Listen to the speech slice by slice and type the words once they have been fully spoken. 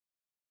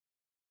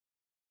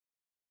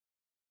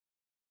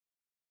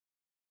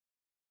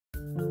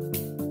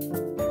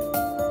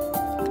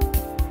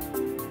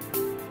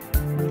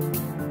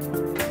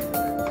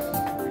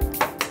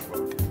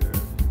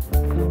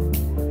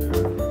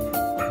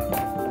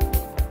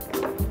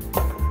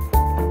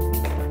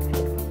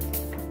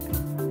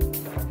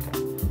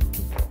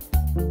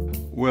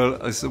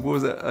Well, I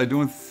suppose I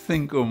don't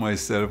think of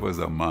myself as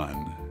a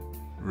man,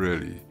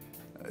 really.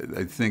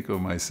 I think of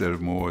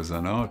myself more as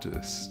an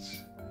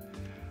artist.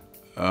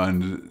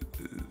 And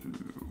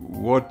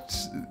what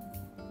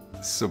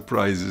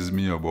surprises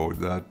me about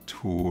that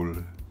whole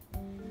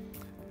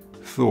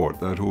thought,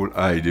 that whole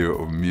idea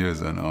of me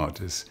as an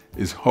artist,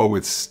 is how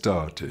it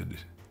started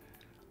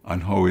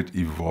and how it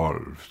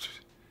evolved.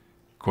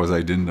 Because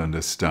I didn't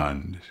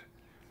understand,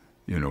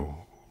 you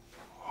know,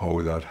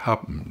 how that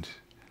happened.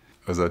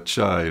 As a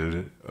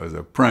child, as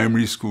a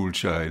primary school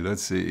child,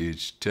 let's say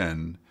age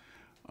 10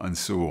 and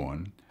so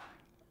on,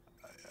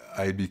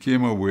 I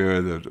became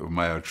aware that of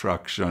my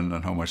attraction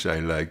and how much I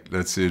liked,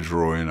 let's say,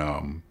 drawing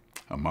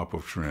a map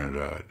of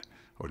Trinidad.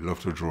 I would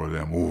love to draw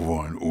them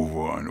over and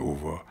over and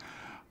over.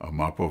 A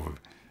map of,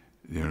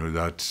 you know,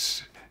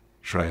 that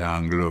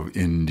triangle of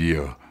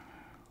India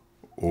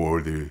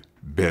or the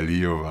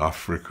belly of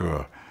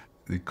Africa.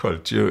 The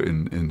culture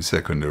in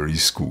secondary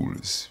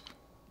schools,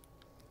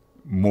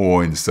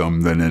 more in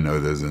some than in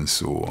others and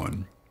so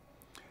on,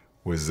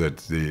 was that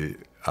the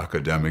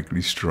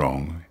academically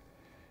strong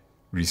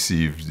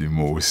received the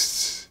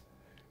most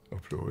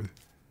applause,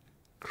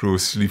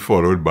 closely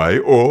followed by,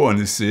 or on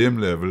the same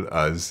level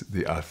as,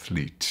 the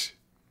athlete.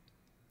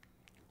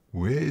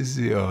 Where is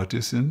the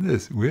artist in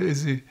this? Where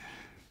is he?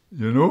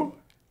 You know,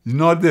 he's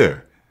not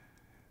there.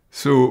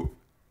 So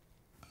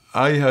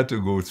I had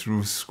to go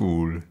through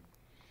school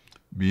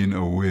being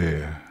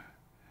aware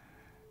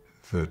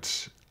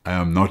that I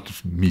am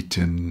not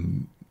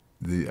meeting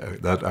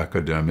that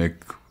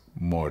academic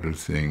model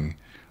thing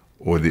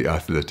or the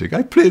athletic.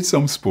 I played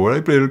some sport.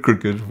 I played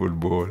cricket,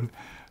 football.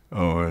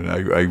 And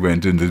I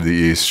went into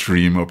the A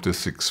stream up to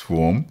sixth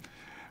form.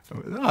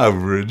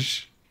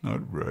 Average,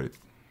 not bright.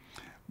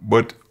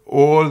 But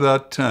all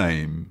that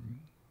time,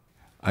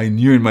 I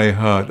knew in my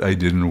heart I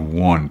didn't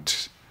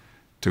want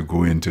to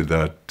go into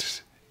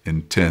that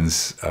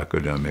intense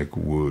academic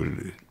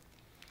world.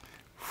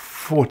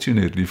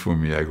 Fortunately for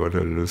me, I got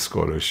a little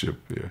scholarship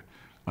here,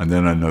 and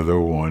then another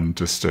one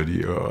to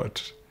study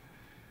art.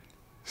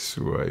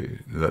 So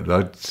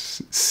that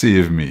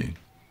saved me.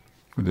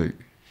 You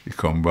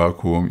come back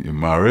home, you're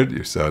married,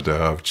 you start to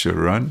have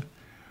children.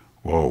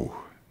 Wow,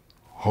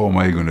 how am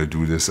I going to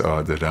do this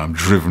art that I'm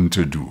driven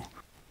to do?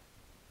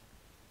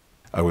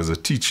 I was a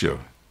teacher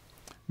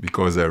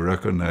because I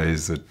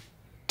recognized that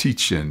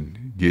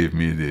teaching gave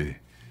me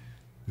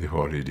the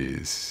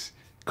holidays.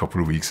 A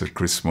couple of weeks at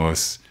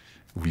Christmas,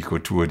 a week or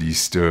two at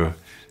Easter,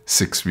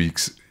 6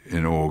 weeks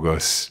in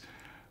August.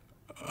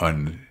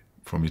 And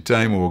from the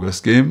time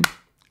August came,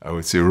 I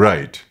would say,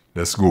 right,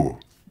 let's go.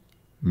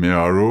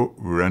 Barrow,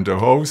 we rent a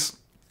house,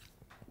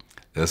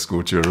 let's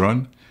go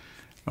children.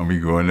 And we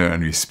go in there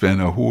and we spend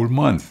a whole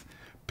month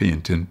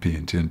painting.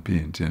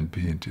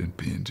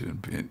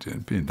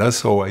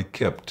 That's how I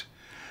kept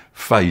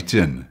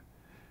fighting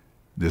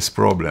this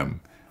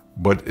problem.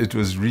 But it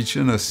was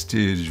reaching a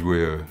stage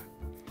where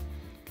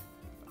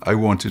I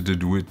wanted to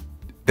do it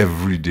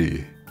every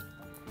day.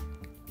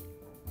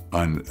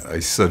 And I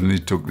suddenly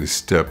took this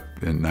step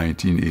in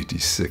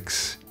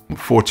 1986.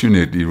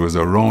 Fortunately, it was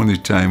around the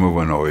time of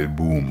an oil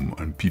boom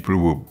and people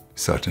were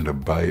starting to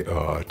buy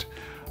art.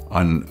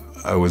 And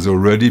I was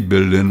already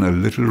building a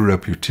little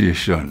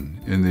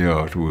reputation in the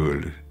art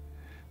world.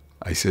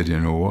 I said, you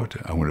know what,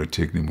 I'm going to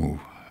take the move.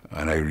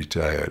 And I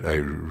retired, I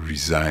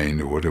resigned,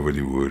 or whatever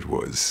the word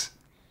was.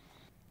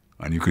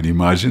 And you could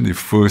imagine the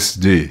first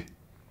day,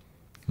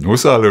 no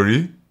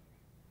salary,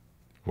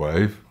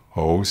 wife,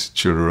 house,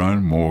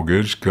 children,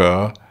 mortgage,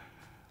 car.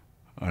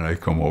 And I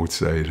come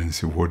outside and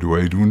say, what do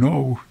I do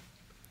now?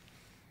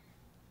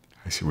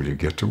 I said, well, you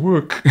get to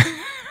work.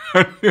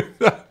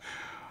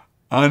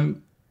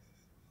 And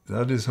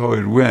that is how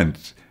it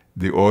went.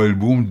 The oil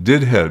boom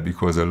did help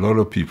because a lot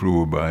of people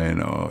were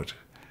buying art.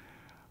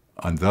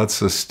 And that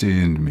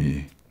sustained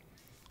me.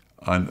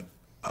 And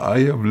I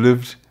have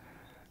lived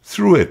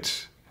through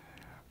it.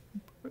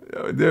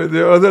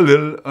 There are other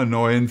little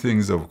annoying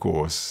things, of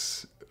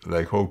course,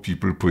 like how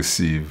people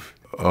perceive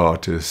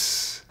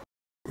artists.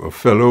 A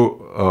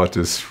fellow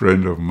artist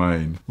friend of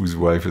mine, whose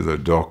wife is a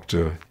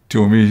doctor,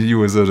 told me he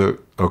was at a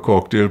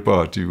cocktail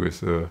party with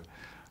her,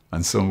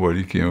 and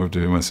somebody came up to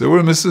him and said,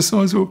 well, Mr.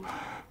 So-and-so,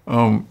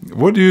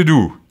 what do you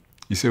do?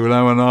 He said, well,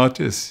 I'm an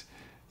artist.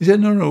 He said,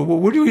 no,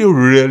 what do you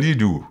really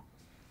do?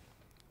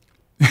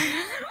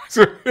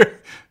 So,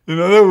 in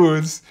other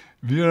words,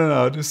 being an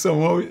artist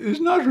somehow is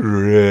not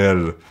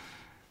real,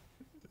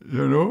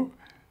 you know?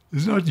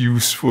 It's not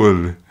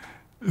useful.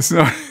 It's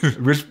not,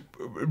 which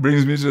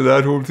brings me to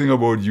that whole thing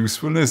about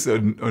usefulness, a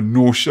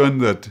notion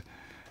that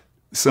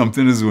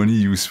something is only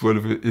useful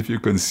if you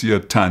can see a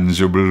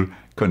tangible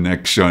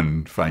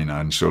connection,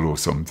 financial or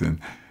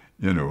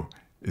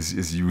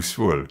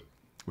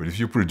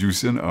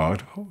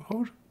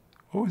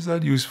how How is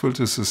that useful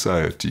to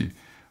society?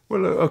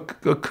 Well, a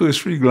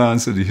cursory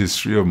glance at the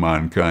history of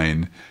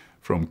mankind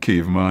from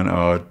caveman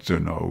art to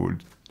now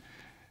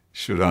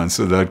should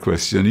answer that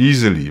question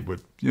easily, but,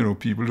 you know,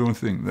 people don't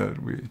think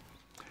that way.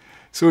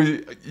 So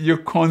you're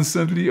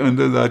constantly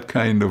under that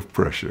kind of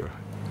pressure.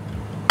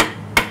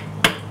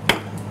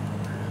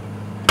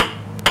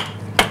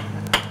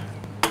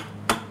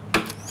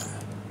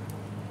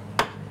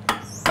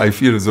 I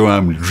feel as though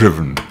I'm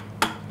driven.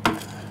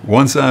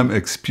 Once I'm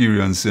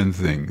experiencing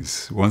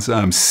things, once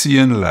I'm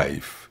seeing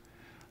life,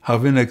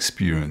 having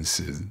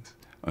experiences,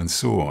 and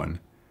so on,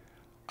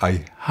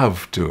 I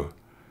have to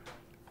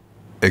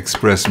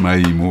express my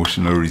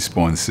emotional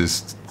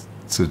responses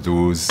to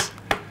those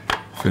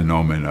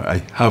phenomena. I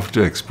have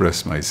to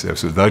express myself.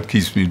 So that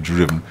keeps me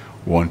driven,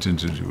 wanting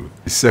to do.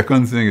 The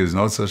second thing is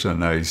not such a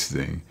nice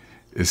thing.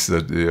 It's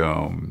that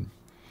the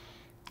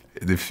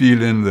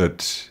feeling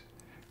that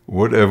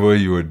whatever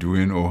you are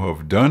doing or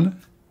have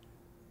done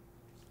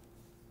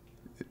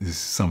is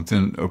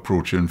something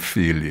approaching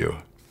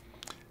failure.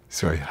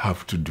 So I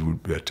have to do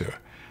it better.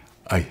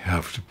 I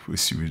have to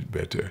pursue it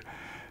better.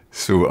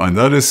 So, and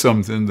that is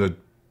something that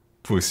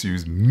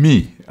pursues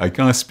me. I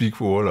can't speak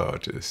for all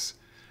artists.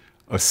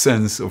 A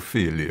sense of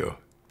failure.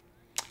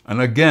 And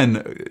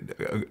again,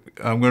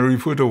 I'm going to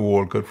refer to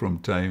Walcott from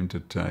time to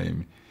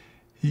time.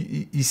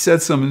 He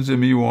said something to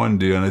me one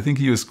day, and I think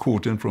he was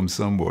quoting from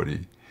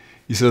somebody.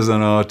 He says,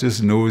 an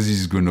artist knows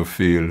he's going to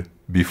fail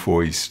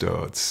before he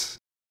starts.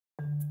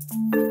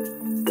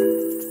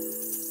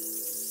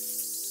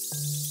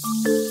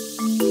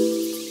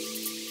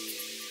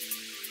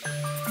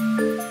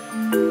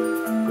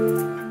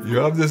 You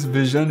have this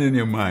vision in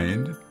your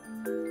mind,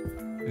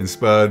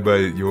 inspired by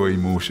your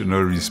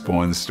emotional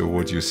response to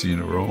what you're seeing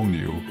around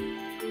you,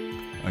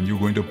 and you're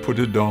going to put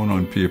it down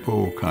on paper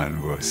or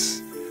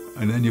canvas.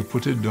 And then you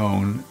put it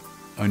down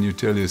and you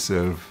tell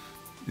yourself,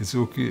 it's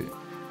okay.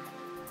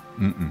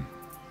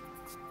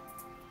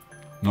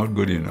 Not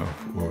good enough,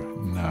 or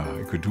nah,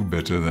 I could do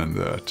better than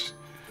that.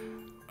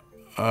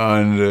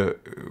 And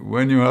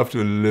when you have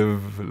to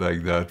live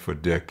like that for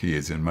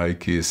decades, in my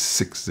case,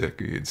 6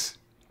 decades,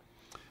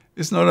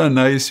 it's not a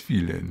nice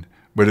feeling,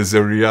 but it's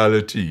a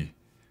reality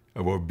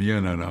about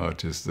being an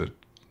artist that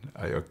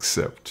I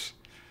accept.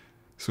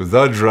 So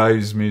that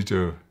drives me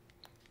to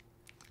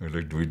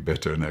do it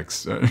better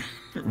next time,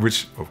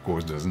 which of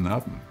course doesn't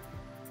happen.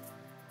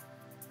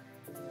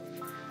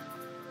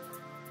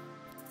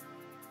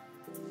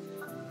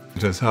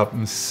 It has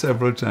happened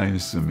several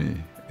times to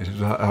me. It has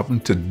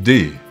happened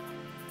today.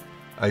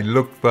 I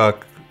look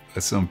back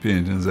at some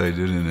paintings I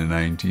did in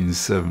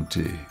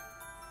 1970,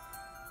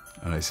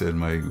 and I said,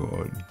 my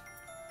God,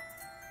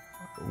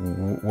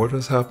 what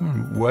has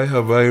happened? Why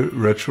have I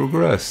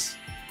retrogressed?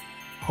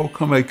 How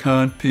come I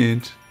can't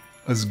paint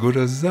as good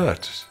as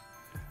that?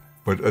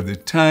 But at the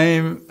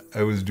time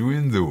I was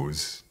doing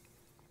those,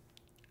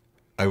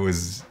 I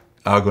was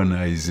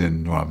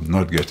agonizing, no, I'm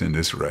not getting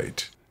this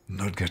right. I'm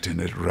not getting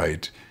it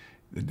right.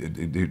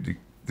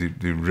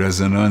 The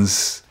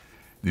resonance,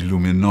 the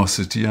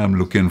luminosity I'm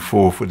looking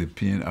for the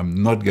paint,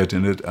 I'm not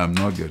getting it, I'm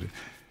not getting it.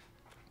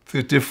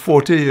 30,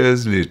 40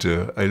 years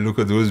later, I look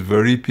at those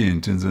very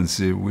paintings and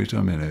say, wait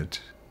a minute,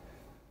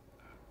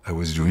 I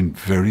was doing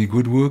very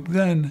good work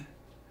then.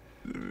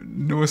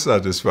 No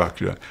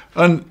satisfaction.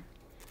 And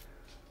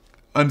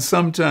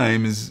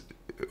sometimes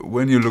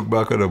when you look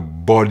back at a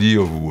body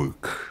of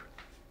work,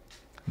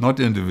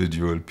 not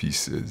individual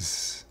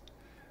pieces,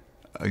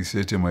 I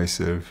say to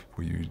myself,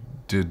 well, you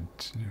did,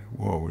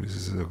 wow, this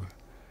is a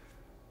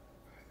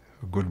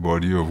good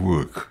body of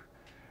work.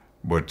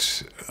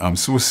 But I'm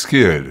so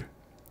scared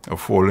of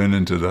falling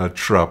into that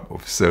trap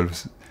of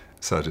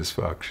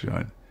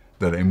self-satisfaction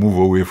that I move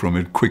away from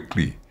it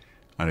quickly.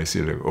 And I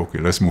say, like, okay,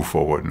 let's move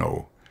forward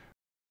now.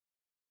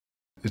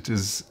 It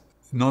is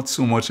not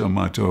so much a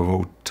matter of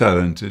how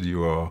talented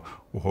you are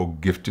or how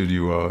gifted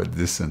you are at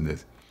this and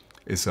this.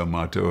 It's a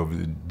matter of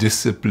the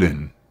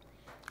discipline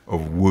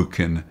of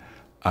working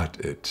at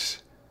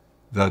it.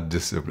 That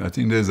discipline. I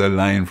think there's a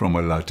line from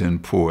a Latin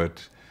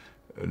poet,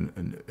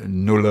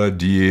 nulla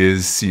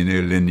dies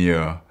sine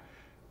linea,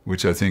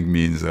 which I think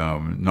means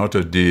not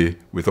a day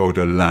without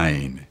a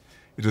line.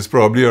 It was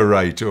probably a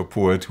writer, a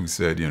poet who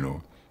said, you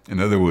know, in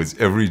other words,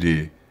 every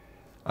day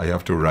I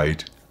have to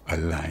write a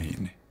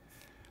line.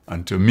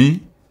 And to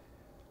me,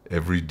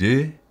 every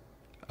day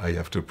I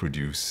have to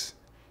produce,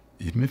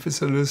 even if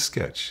it's a little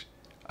sketch,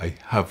 I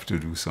have to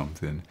do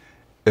something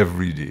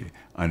every day.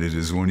 And it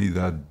is only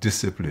that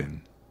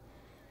discipline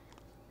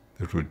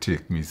that will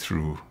take me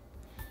through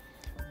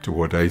to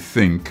what I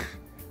think,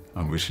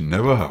 and which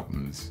never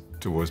happens,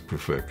 towards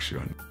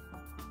perfection.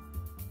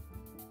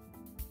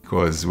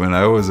 Because when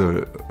I was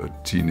a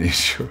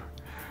teenager,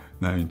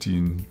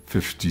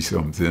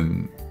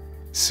 1950-something,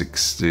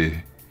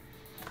 60,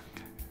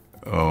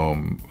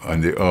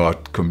 and the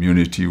art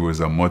community was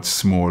a much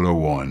smaller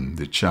one,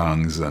 the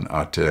Changs and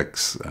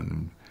Atex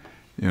and,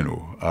 you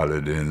know,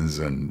 Aladdins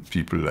and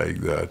people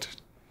like that.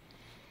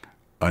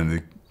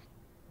 And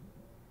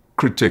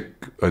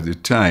critic at the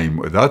time,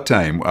 at that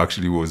time,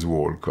 actually was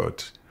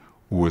Walcott,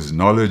 who was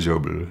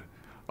knowledgeable,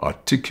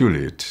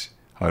 articulate,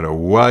 had a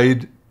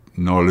wide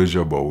knowledge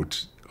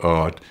about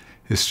art,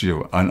 history,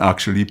 and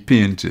actually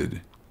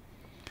painted.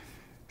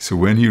 So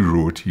when he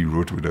wrote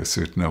with a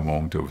certain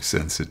amount of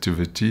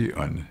sensitivity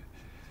and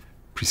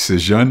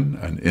precision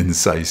and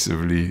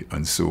incisively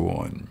and so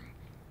on.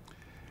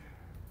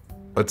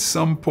 At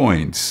some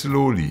point,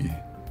 slowly,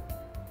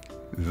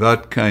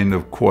 that kind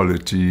of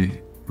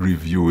quality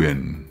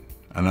reviewing,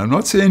 and I'm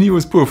not saying he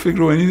was perfect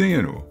or anything,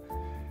 you know,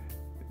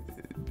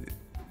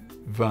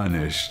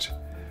 vanished.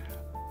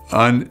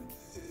 And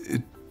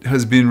it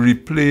has been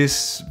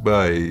replaced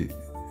by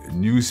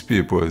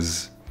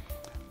newspapers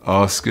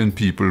asking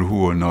people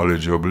who are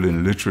knowledgeable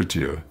in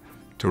literature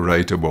to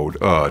write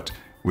about art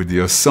with the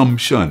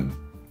assumption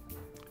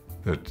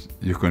that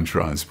you can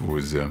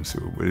transpose them so,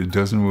 but it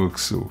doesn't work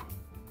so.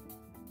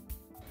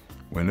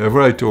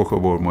 Whenever I talk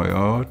about my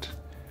art,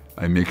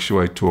 I make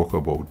sure I talk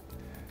about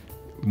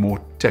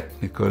more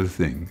technical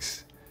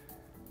things.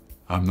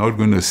 I'm not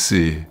going to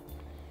say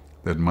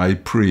that my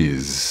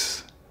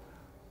praise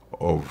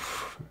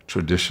of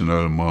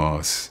traditional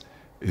mass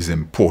is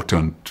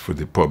important for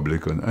the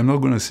public, and I'm not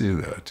going to say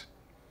that.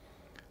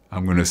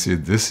 I'm going to say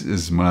this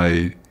is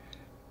my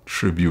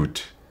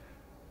tribute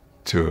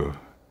to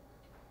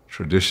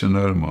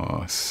traditional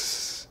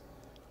mass.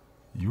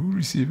 You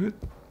receive it?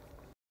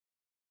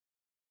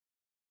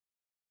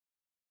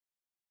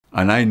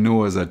 And I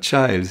know as a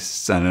child,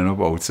 standing up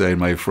outside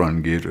my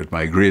front gate with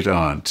my great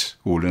aunt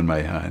holding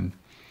my hand,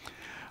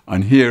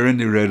 and hearing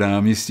the Red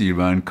Army Steel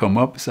Band come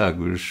up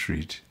Sackville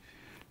Street,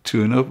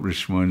 turn up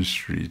Richmond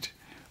Street,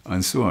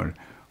 and so on.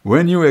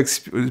 When you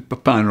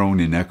pan around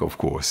the neck, of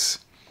course,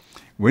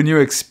 when you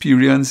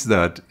experience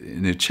that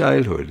in a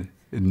childhood,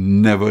 it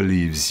never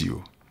leaves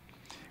you.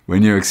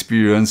 When you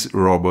experience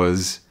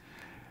robbers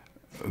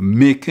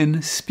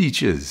making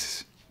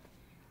speeches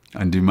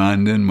and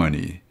demanding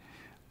money,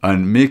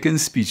 and making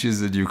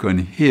speeches that you can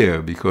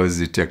hear because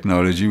the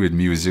technology with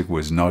music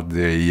was not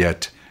there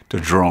yet to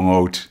drown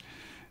out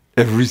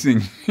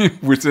everything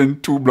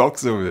within 2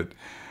 blocks of it,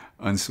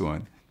 and so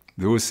on.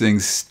 Those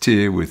things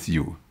stay with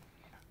you.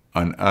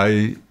 And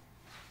I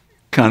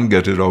can't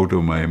get it out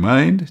of my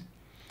mind,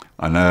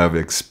 and I have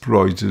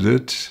exploited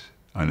it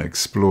and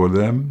explored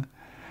them,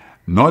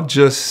 not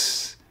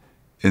just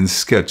in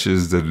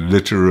sketches that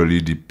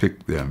literally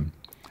depict them,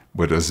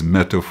 but as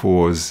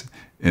metaphors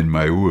in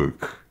my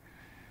work.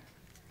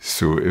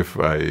 So if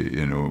I,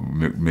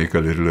 make a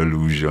little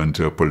allusion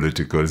to a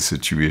political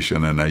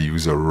situation and I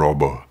use a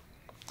robber,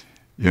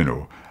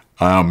 I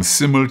am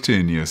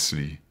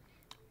simultaneously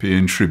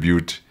paying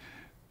tribute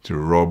to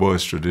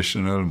robbers'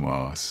 traditional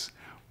mass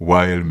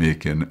while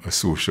making a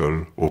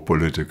social or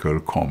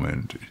political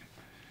commentary.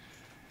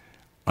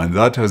 And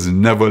that has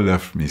never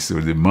left me.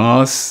 So the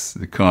mass,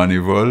 the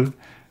carnival,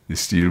 the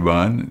steel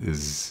band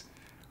is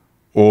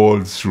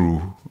all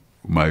through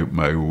my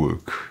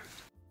work.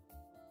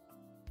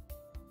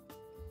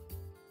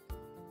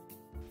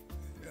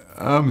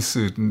 I'm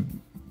certainly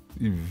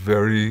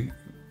very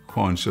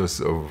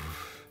conscious of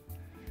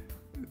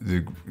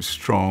the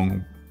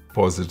strong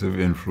positive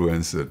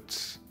influence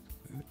that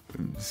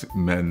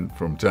men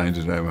from time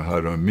to time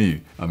had on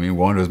me. I mean,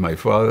 one was my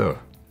father.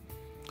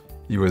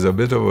 He was a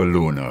bit of a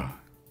loner.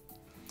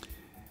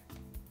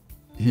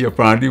 He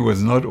apparently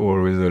was not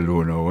always a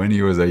loner. When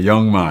he was a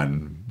young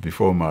man,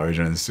 before marriage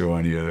and so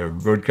on, he had a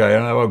good kind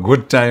of have a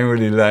good time with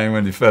the line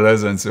and the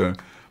fellas and so on.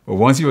 But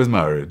once he was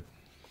married,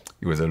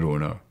 he was a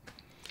loner.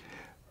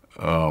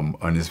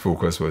 And his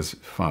focus was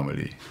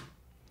family.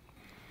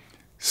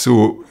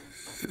 So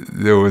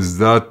there was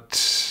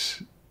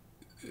that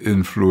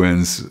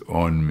influence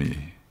on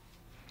me,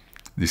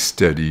 the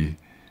steady,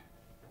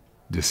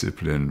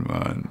 disciplined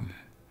man.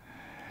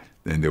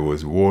 Then there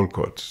was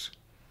Walcott,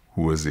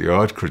 who was the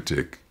art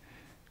critic,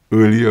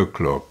 early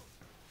o'clock,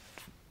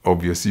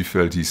 obviously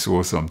felt he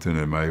saw something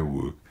in my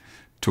work,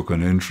 took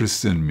an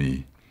interest in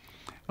me.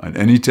 And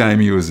any time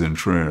he was in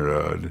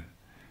Trinidad,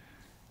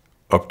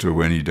 up to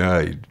when he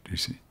died, you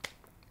see,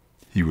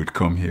 he would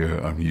come here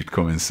and he'd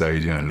come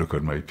inside here and look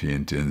at my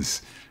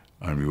paintings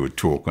and we would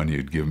talk and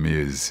he'd give me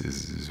his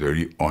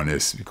very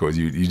honest, because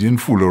he didn't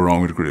fool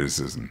around with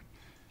criticism.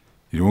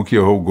 You don't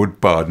care how good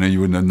partner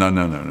you would,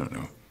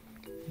 no.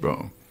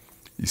 Well,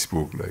 he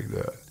spoke like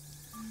that.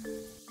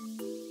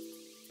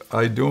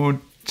 I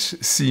don't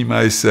see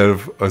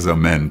myself as a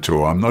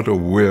mentor. I'm not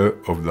aware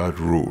of that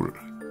role.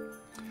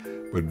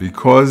 But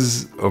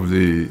because of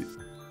the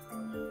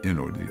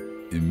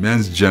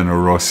immense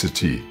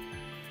generosity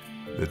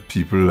that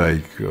people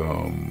like,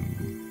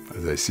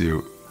 as I say,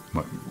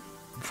 my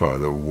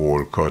father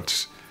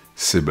Walcott,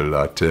 Sybil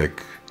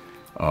Latek,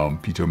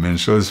 Peter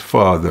Minshall's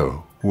father,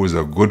 who was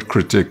a good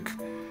critic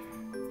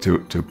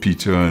to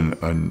Peter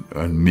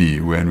and me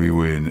when we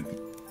were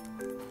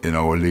in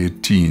our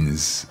late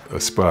teens,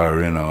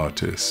 aspiring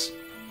artists.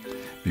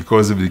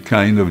 Because of the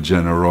kind of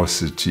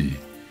generosity,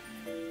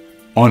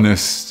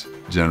 honest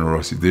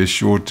generosity they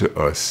showed to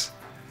us,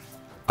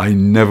 I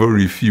never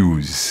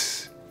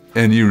refuse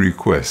any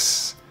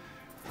requests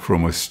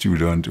from a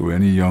student or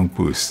any young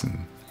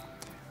person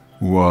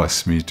who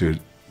asks me to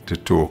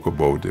talk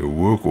about their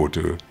work or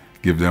to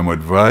give them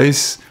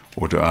advice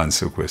or to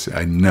answer questions.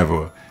 I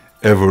never,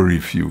 ever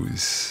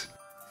refuse.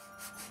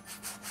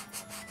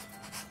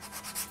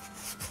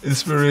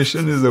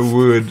 Inspiration is a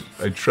word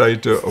I try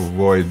to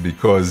avoid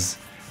because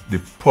the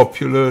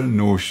popular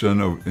notion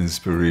of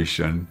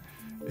inspiration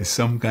is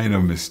some kind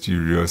of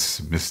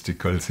mysterious,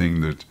 mystical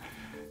thing that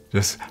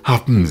just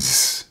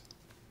happens.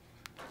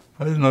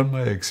 That is not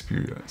my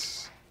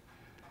experience.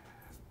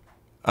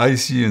 I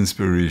see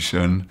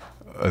inspiration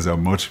as a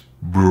much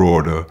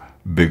broader,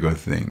 bigger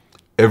thing.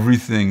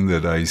 Everything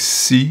that I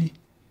see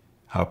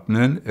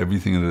happening,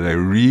 everything that I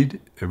read,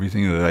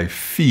 everything that I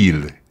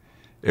feel,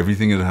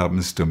 everything that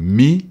happens to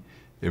me,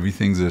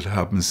 everything that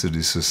happens to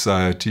the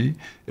society,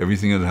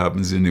 everything that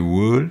happens in the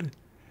world,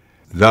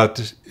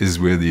 that is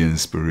where the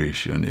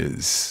inspiration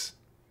is.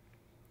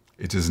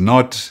 It is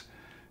not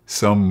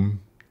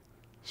some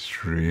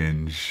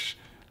strange,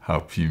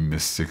 happy,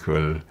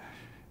 mystical,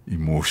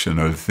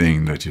 emotional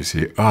thing that you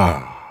say,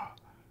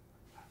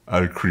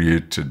 I'll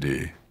create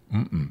today.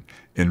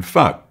 In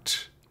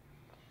fact,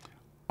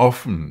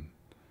 often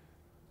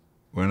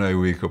when I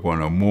wake up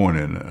on a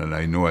morning and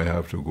I know I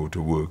have to go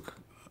to work,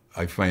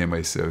 I find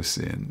myself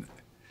saying,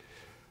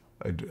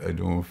 I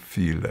don't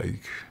feel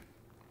like,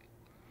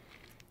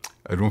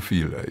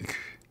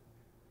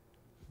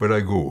 but I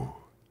go,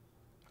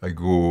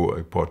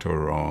 I potter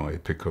around, I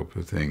pick up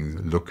the things,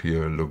 look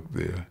here, look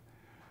there.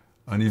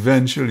 And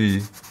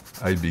eventually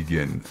I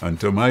begin. And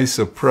to my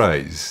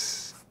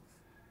surprise,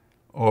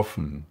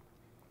 often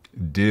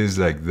days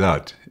like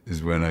that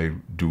is when I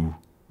do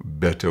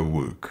better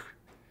work.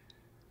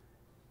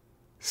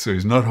 So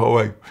it's not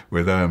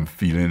whether I'm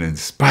feeling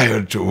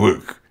inspired to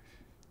work.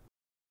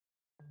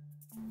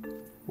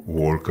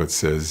 Walcott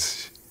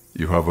says,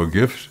 you have a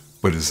gift,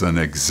 but it's an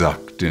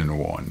exacting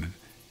one.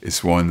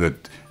 It's one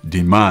that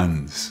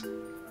demands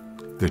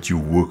that you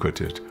work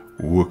at it,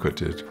 work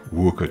at it,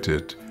 work at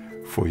it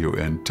for your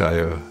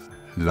entire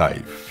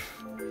life.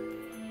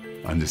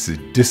 And it's the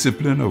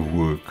discipline of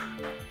work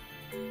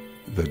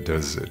that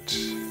does it.